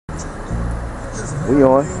We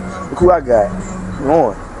on. Look who I got. We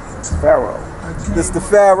on. It's Pharaoh. This the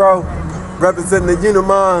Pharaoh, representing the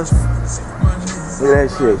Uniminds. Look at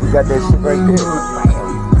that shit. You got that shit right there.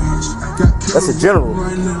 That's a general.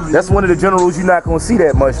 That's one of the generals you're not gonna see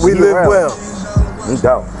that much. We live around. well. No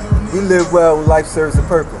doubt. We live well when life serves a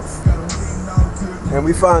purpose. And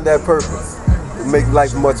we find that purpose to make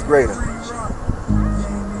life much greater.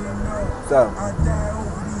 So,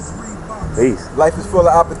 Peace. life is full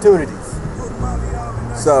of opportunities.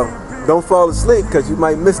 So, don't fall asleep because you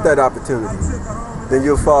might miss that opportunity. Then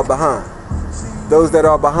you'll fall behind. Those that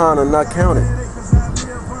are behind are not counted.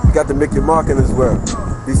 You got to make your mark in this world.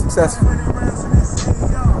 Be successful.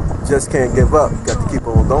 Just can't give up. You got to keep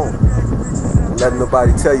on going. Don't let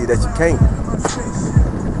nobody tell you that you can't.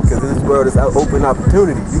 Because in this world, it's open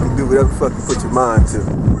opportunity. You can do whatever the fuck you put your mind to.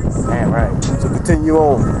 Man, right. So continue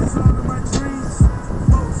on.